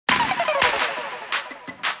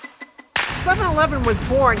7-Eleven was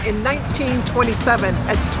born in 1927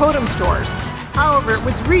 as Totem Stores. However, it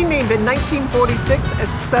was renamed in 1946 as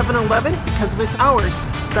 7-Eleven because of its hours,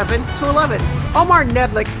 7 to 11. Omar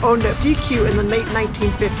Nedlick owned a DQ in the late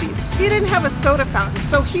 1950s. He didn't have a soda fountain,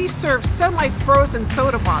 so he served semi-frozen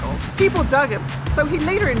soda bottles. People dug him, so he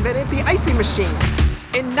later invented the icy machine.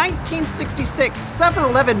 In 1966,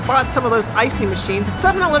 7-Eleven bought some of those icy machines.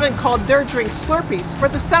 7-Eleven called their drink Slurpees for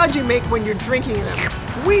the sound you make when you're drinking them.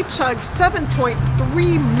 We chug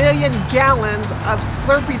 7.3 million gallons of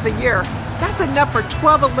Slurpees a year. That's enough for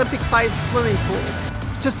 12 Olympic-sized swimming pools.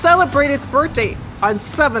 To celebrate its birthday on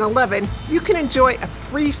 7-Eleven, you can enjoy a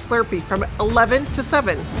free Slurpee from 11 to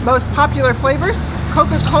 7. Most popular flavors,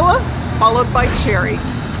 Coca-Cola, followed by cherry.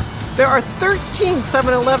 There are 13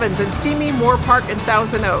 7-Elevens in Simi, Moorpark, and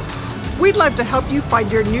Thousand Oaks. We'd love to help you find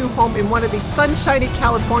your new home in one of these sunshiny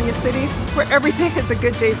California cities where every day is a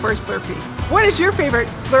good day for a Slurpee. What is your favorite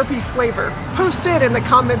Slurpee flavor? Post it in the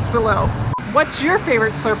comments below. What's your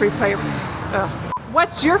favorite Slurpee flavor?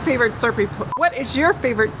 What's your favorite Slurpee? What is your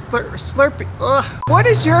favorite Slurpee? What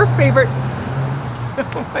is your favorite?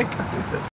 Oh my goodness.